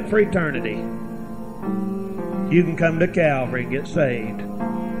settle it for eternity. You can come to Calvary and get saved.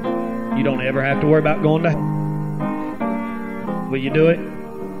 You don't ever have to worry about going to hell. Will you do it?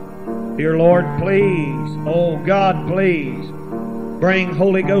 Dear Lord, please, oh God, please, bring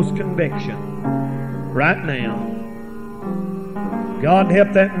Holy Ghost conviction right now. God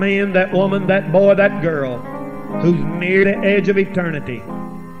help that man, that woman, that boy, that girl who's near the edge of eternity.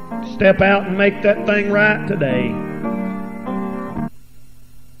 Step out and make that thing right today.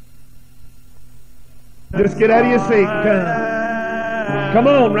 Just get out of your seat. Come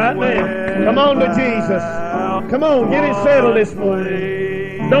on right now. Come on to Jesus. Come on, get it settled this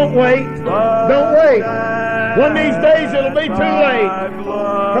morning. Don't wait. Don't wait. One of these days it'll be too late.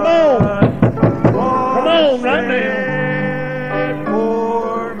 Come on. Come on right now.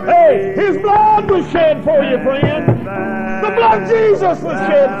 Hey, His blood was shed for you, friend. The blood of Jesus was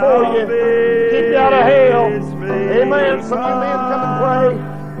shed for you. Keep you out of hell. Amen. Some of you men come and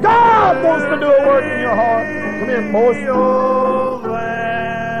pray. God wants to do a work in your heart. Come in, boys.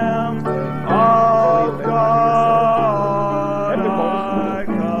 Of God,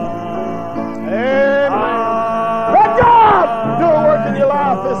 amen. Let God do a work in your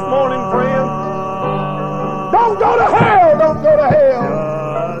life this morning, friend. Don't go to hell. Don't go to hell.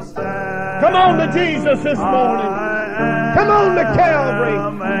 Come on to Jesus this morning. Come on to Calvary.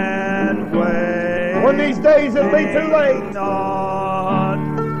 One of these days it'll be too late.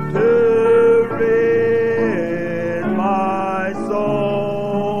 To rid my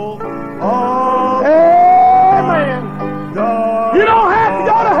soul. Amen. You don't have to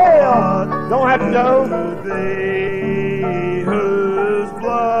go to hell. Don't have to go. Thee whose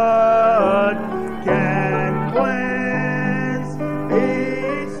blood can cleanse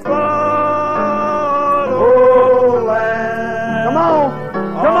each spot. Oh, Lamb. Come on.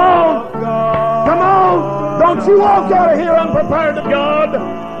 Come on. Come on. Don't you walk out of here unprepared to God.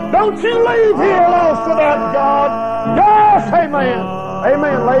 Don't you leave here lost without God. Yes, amen.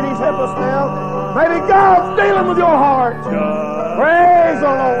 Amen. Ladies, help us now. Maybe God's dealing with your heart. Praise the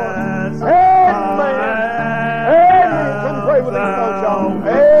Lord. Amen. Amen. Come pray with us, folks, y'all.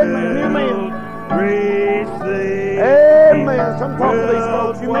 Amen. You men. Amen. Come talk to these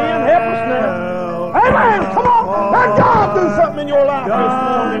folks. You men, help us now. Amen. Come on. Let God do something in your life this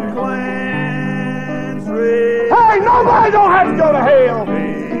morning. Hey, nobody don't have to go to hell.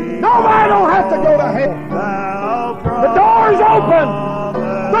 Nobody don't have to go to hell. The door's open.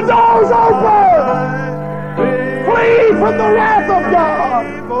 The door's open. Flee from the wrath of God.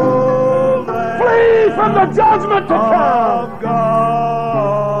 Flee from the judgment to come.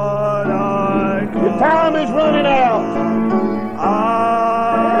 Your time is running out.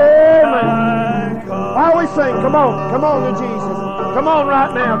 Amen. While we sing, come on to Jesus. Come on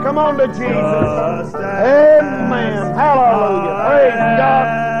right now. Come on to Jesus. Amen. Hallelujah. Praise God.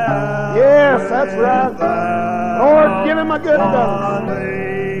 Yes, that's right. Lord, give him a good dose.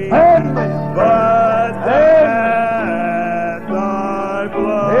 Amen. Amen.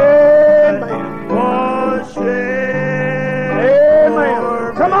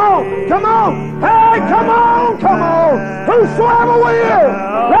 Amen. Come on. Come on. Hey, come on. Come on. Whosoever will,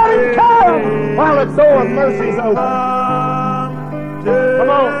 let him come while the door of mercy is open. Come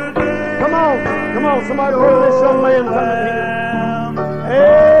on. Come on. Come on. Somebody bring this young man coming here.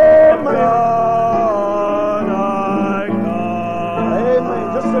 Amen. Amen.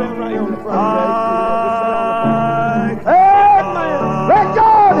 Just sit down right here on the front. Amen. Let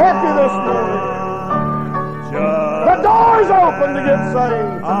God help you this morning. The door's open to get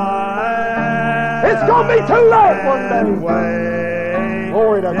saved. It's going to be too late one day.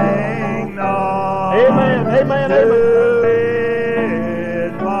 Glory to God. Amen. Amen. Amen.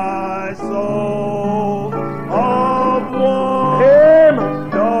 My soul of one.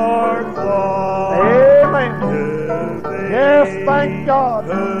 Dark flaw. Amen. Yes, thank God.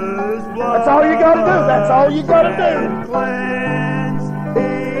 That's all you got to do. That's all you got to do. Cleanse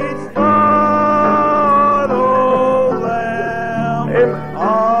each spot, O Lamb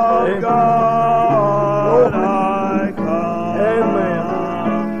of God. I come. Amen.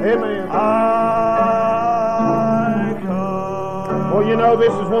 Amen. I come. Well, you know,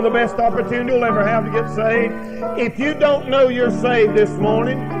 this is one of the best opportunities you'll ever have to get saved. If you don't know you're saved this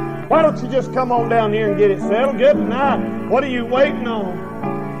morning, why don't you just come on down here and get it settled? Good night. What are you waiting on?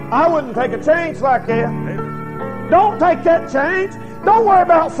 I wouldn't take a change like that. Don't take that change. Don't worry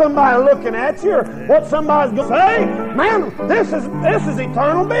about somebody looking at you or what somebody's going to say. Man, this is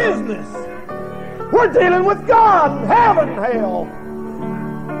eternal business. We're dealing with God, heaven, hell.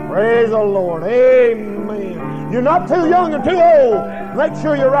 Praise the Lord. Amen. You're not too young or too old. Make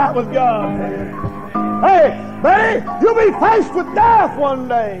sure you're right with God. Hey, buddy, you'll be faced with death one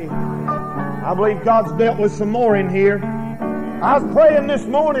day. I believe God's dealt with some more in here. I was praying this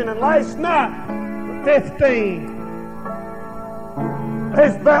morning and last night for 15.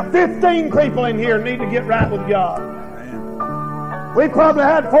 There's about 15 people in here need to get right with God. We probably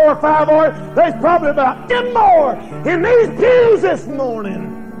had 4 or 5 more. There's probably about 10 more in these pews this morning.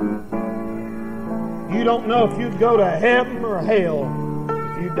 You don't know if you'd go to heaven or hell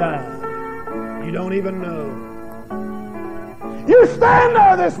if you died. You don't even know. You stand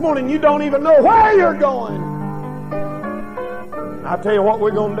there this morning, you don't even know where you're going. I'll tell you what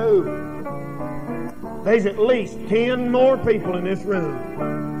we're going to do. There's at least 10 more people in this room.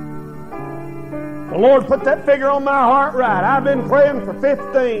 The Lord put that figure on my heart right. I've been praying for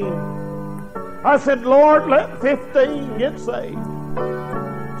 15. I said, Lord, let 15 get saved.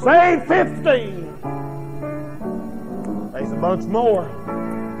 Save 15. There's a bunch more.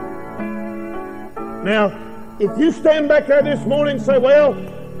 Now, if you stand back there this morning and say, well,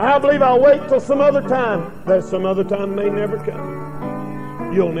 I believe I'll wait till some other time. There's some other time may never come.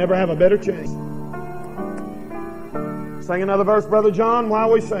 You'll never have a better chance. Sing another verse, Brother John,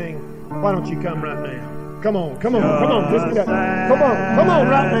 while we sing. Why don't you come right now? Come on. Just get up. Come on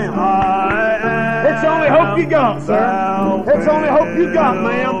right now. It's the only hope you got, sir. It's the only hope you got,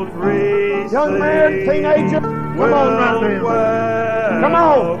 ma'am. Young man, teenager, come on right now. Come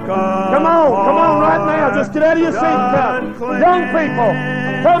on right now. Just get out of your seat and come. Young people,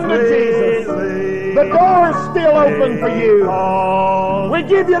 come to Jesus. The door is still open for you. We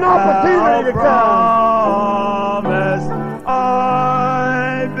give you an opportunity to come.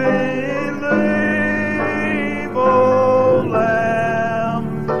 I believe, O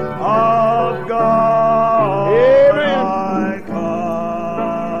Lamb of God. Amen. I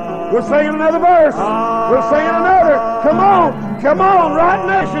come. We're singing another verse. We're singing another. Come on, right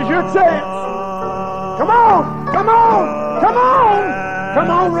now. This is your chance. Come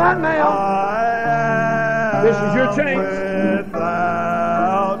on, right now. This is your chance.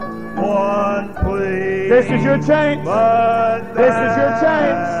 Without one plea. This is your chance. This is your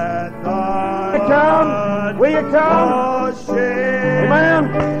chance. Will you come? Amen.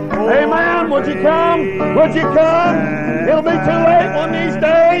 Amen. Would you come? Would you come? It'll be too late one of these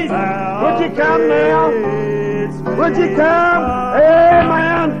days. Would you come now? Would you come?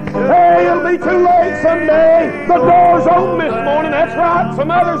 Amen. Hey, it'll be too late someday. The door's open this morning. That's right.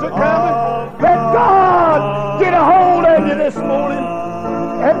 Some others are coming. Let God get a hold of you this morning.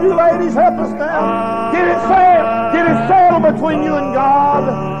 Have you ladies help us now? Get it settled. Get it settled between you and God.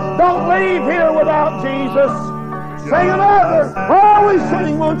 Don't leave here without Jesus. Sing another. Always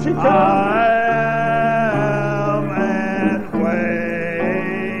sing, won't you come? I am and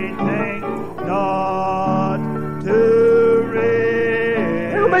waiting not to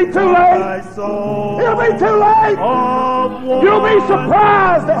rid. It'll be too late. It'll be too late. You'll be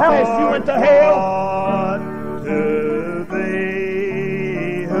surprised at how fast you went to hell. To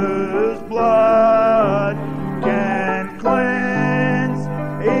thee whose blood can cleanse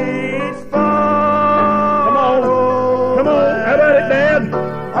each fault. Come on. How about it, Dad?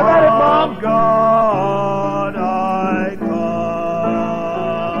 How about it, Mom? God, I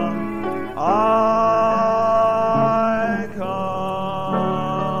come.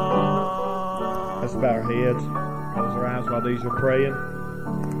 Let's bow our heads, close our eyes while these are praying.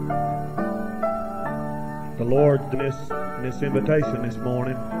 The Lord, in this invitation this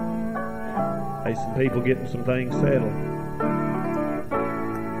morning, there's some people getting some things settled.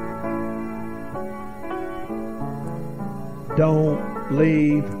 Don't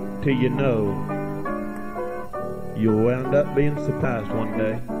leave till you know. You'll wind up being surprised one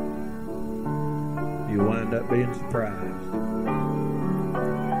day. You'll wind up being surprised.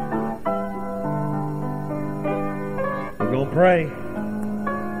 We're going to pray.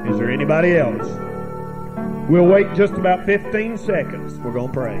 Is there anybody else? We'll wait just about 15 seconds. We're going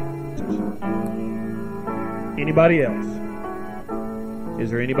to pray. Anybody else?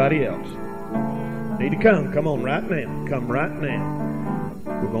 Is there anybody else? Need to come. Come on right now. Come right now.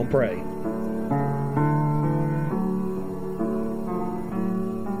 We're going to pray.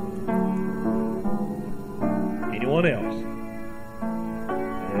 Anyone else?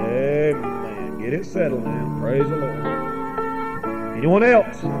 Amen. Get it settled now. Praise the Lord. Anyone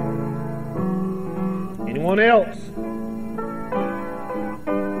else? Anyone else?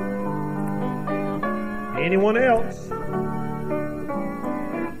 Anyone else?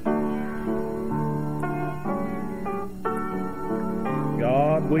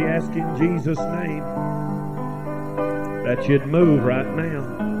 God, we ask in Jesus' name that you'd move right now.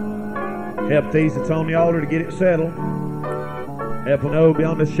 Help these that's on the altar to get it settled. Help them know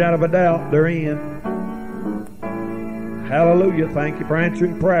beyond the shadow of a doubt they're in. Hallelujah. Thank you for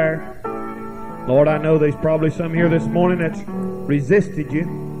answering prayer. Lord, I know there's probably some here this morning that's resisted you.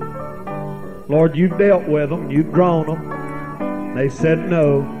 Lord, you've dealt with them. You've drawn them. They've said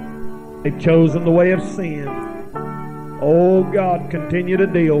no. They've chosen the way of sin. Oh God, continue to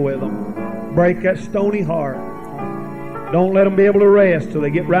deal with them. Break that stony heart. Don't let them be able to rest till they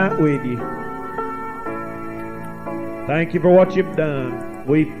get right with you. Thank you for what you've done.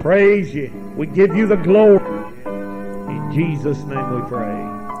 We praise you. We give you the glory. In Jesus' name we pray.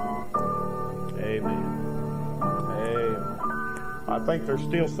 Amen. Amen. I think there's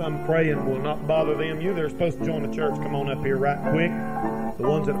still some praying. Will not bother them. You that are supposed to join the church, come on up here right quick. The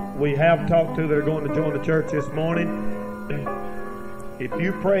ones that we have talked to that are going to join the church this morning. If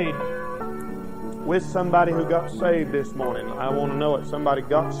you prayed with somebody who got saved this morning, I want to know it. Somebody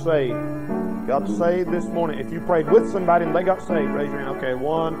got saved. Got saved this morning. If you prayed with somebody and they got saved, raise your hand. Okay,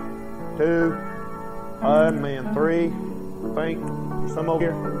 1, 2, amen, 3, I think. Some over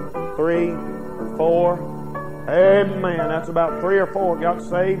here. 3, 4. Amen. That's about 3 or 4 got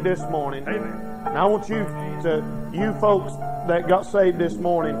saved this morning. Amen. Now I want you folks that got saved this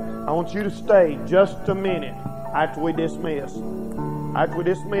morning, I want you to stay just a minute after we dismiss. After we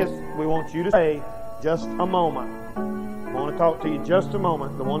dismiss, we want you to stay just a moment. I want to talk to you just a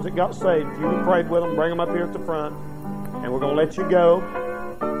moment. The ones that got saved, if you prayed with them, bring them up here at the front, and we're going to let you go.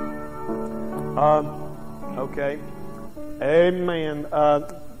 Okay. Amen.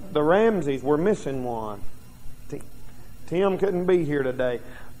 The Ramseys, we're missing one. Tim couldn't be here today.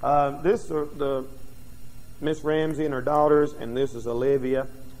 This is the Miss Ramsey and her daughters, and this is Olivia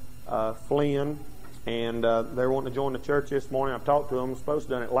Flynn, and they're wanting to join the church this morning. I've talked to them. I was supposed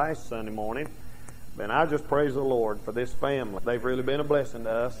to have done it last Sunday morning. And I just praise the Lord for this family. They've really been a blessing to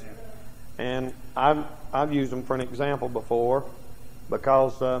us. And I've used them for an example before,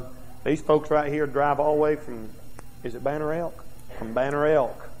 because these folks right here drive all the way from, is it Banner Elk? From Banner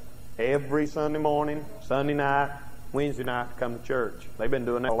Elk every Sunday morning, Sunday night, Wednesday night to come to church. They've been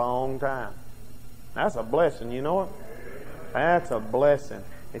doing that a long time. That's a blessing, you know it? That's a blessing.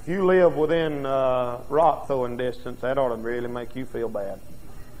 If you live within rock throwing distance, that ought to really make you feel bad.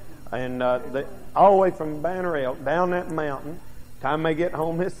 And all the way from Banner Elk down that mountain, time they get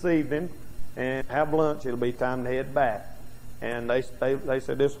home this evening and have lunch, it'll be time to head back. And they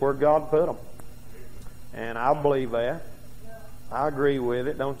said this is where God put them. And I believe that. I agree with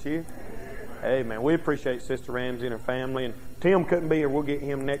it, don't you? Amen. We appreciate Sister Ramsey and her family. And Tim couldn't be here. We'll get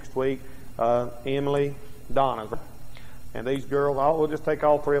him next week. Emily, Donna. And these girls, we'll just take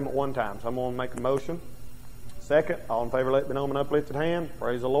all 3 of them at one time. So I'm going to make a motion. Second, all in favor, let me know with an uplifted hand.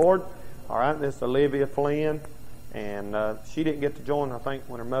 Praise the Lord. All right, this is Olivia Flynn, and she didn't get to join, I think,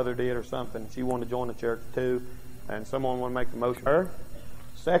 when her mother did or something. She wanted to join the church too, and someone want to make the motion for her.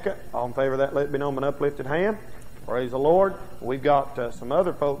 Second, all in favor of that, let me know with an uplifted hand. Praise the Lord. We've got some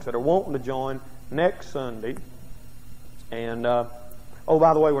other folks that are wanting to join next Sunday. And, oh,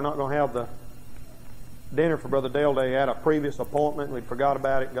 by the way, we're not going to have the dinner for Brother Dale Day. He had a previous appointment. We forgot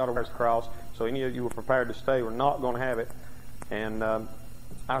about it, got a cross. So any of you were prepared to stay, we're not going to have it. And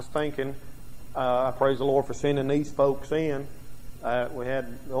I was thinking, I praise the Lord for sending these folks in. We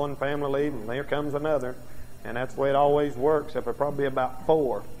had one family leave, and there comes another. And that's the way it always works, except for probably about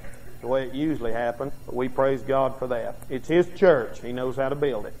 4, the way it usually happens. But we praise God for that. It's His church. He knows how to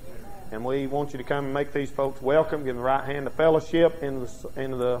build it. And we want you to come and make these folks welcome, give them the right hand of fellowship into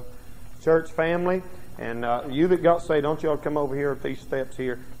the church family. And you that got saved, don't y'all come over here at these steps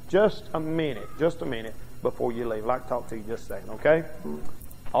here. Just a minute before you leave. I'd like to talk to you just a second, okay?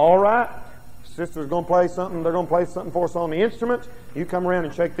 All right. Sister's going to play something. They're going to play something for us on the instruments. You come around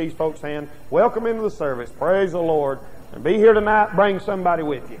and shake these folks' hand. Welcome into the service. Praise the Lord. And be here tonight. Bring somebody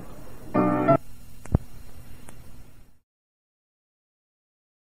with you.